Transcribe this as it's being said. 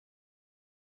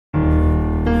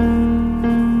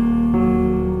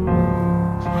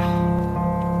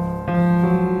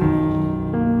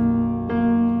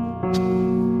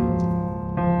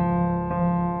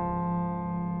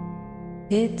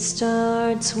It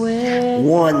starts with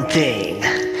one thing.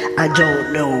 I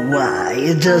don't know why.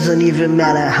 It doesn't even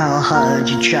matter how hard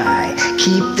you try.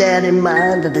 Keep that in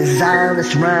mind. I design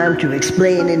this rhyme to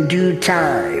explain in due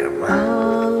time.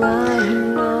 all I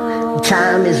know.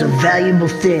 Time is a valuable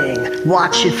thing.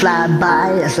 Watch it fly by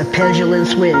as the pendulum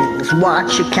swings.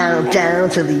 Watch it count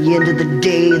down till the end of the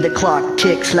day. The clock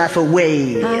ticks life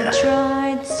away. I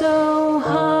tried so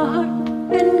hard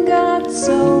and got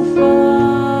so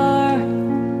far,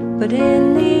 but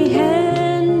in the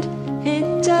end,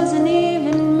 it doesn't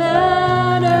even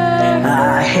matter.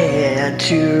 I had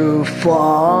to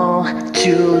fall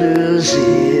to lose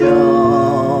it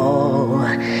all,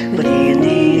 but in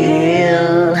the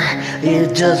end,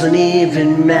 it doesn't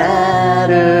even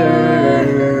matter.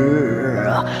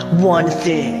 One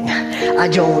thing, I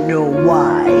don't know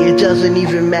why. It doesn't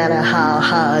even matter how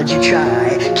hard you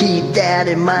try. Keep that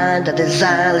in mind. I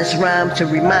designed this rhyme to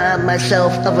remind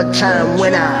myself of a time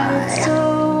when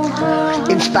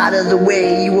in spite of the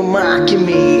way you were mocking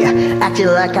me, acting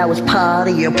like I was part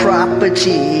of your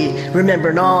property,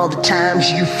 remembering all the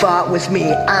times you fought with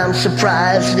me, I'm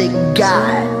surprised it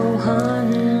got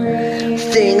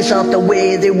things aren't the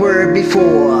way they were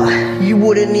before. You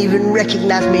wouldn't even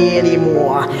recognize me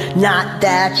anymore. Not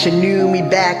that you knew me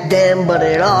back then, but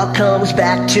it all comes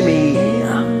back to me.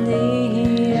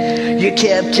 You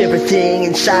kept everything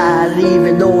inside, and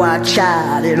even though I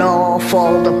tried, it all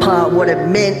fall apart. What it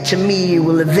meant to me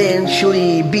will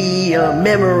eventually be a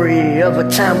memory of a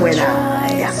time when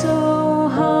I so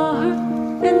hard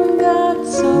and got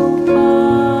so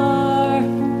far,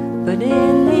 but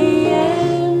in the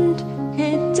end,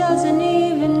 it doesn't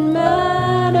even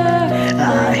matter.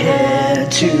 I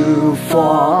had to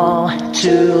fall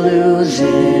to lose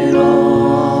it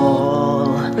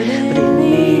all, but in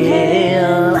the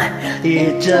end,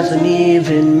 it doesn't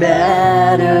even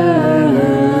matter.